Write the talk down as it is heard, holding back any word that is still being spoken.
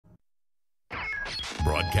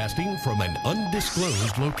Broadcasting from an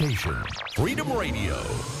undisclosed location. Freedom Radio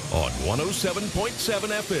on 107.7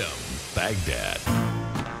 FM, Baghdad.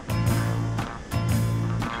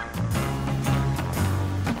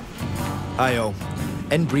 Hi all.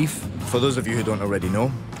 In brief, for those of you who don't already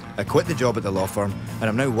know, I quit the job at the law firm and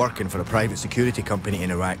I'm now working for a private security company in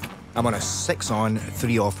Iraq. I'm on a 6 on,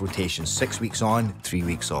 3 off rotation, 6 weeks on, 3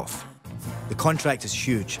 weeks off. The contract is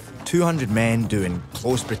huge, 200 men doing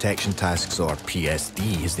close protection tasks, or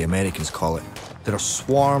PSD as the Americans call it. There are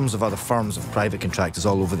swarms of other firms of private contractors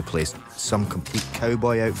all over the place, some complete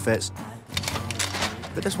cowboy outfits.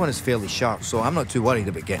 But this one is fairly sharp, so I'm not too worried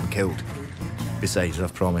about getting killed. Besides,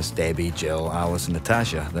 I've promised Debbie, Jill, Alice and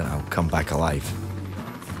Natasha that I'll come back alive.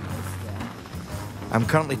 I'm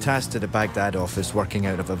currently tasked at the Baghdad office working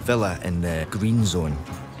out of a villa in the Green Zone.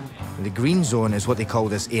 The Green Zone is what they call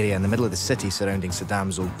this area in the middle of the city surrounding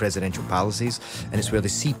Saddam's old presidential palaces, and it's where the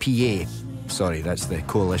CPA, sorry, that's the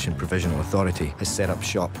Coalition Provisional Authority, has set up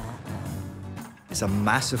shop. It's a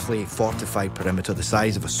massively fortified perimeter the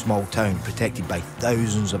size of a small town, protected by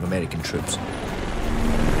thousands of American troops.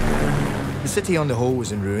 The city on the whole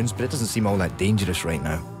is in ruins, but it doesn't seem all that dangerous right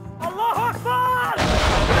now. Allahu Akbar!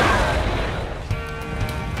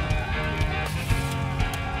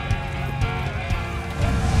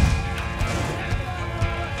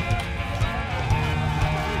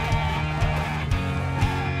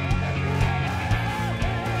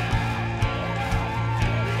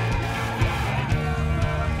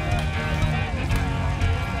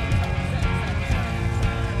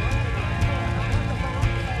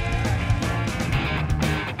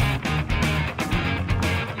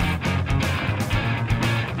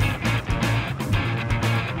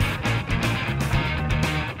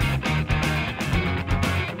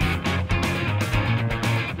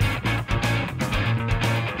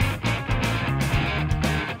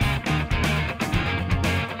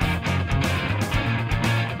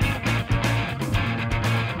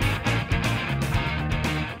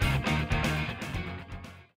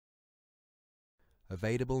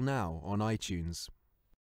 Available now on iTunes.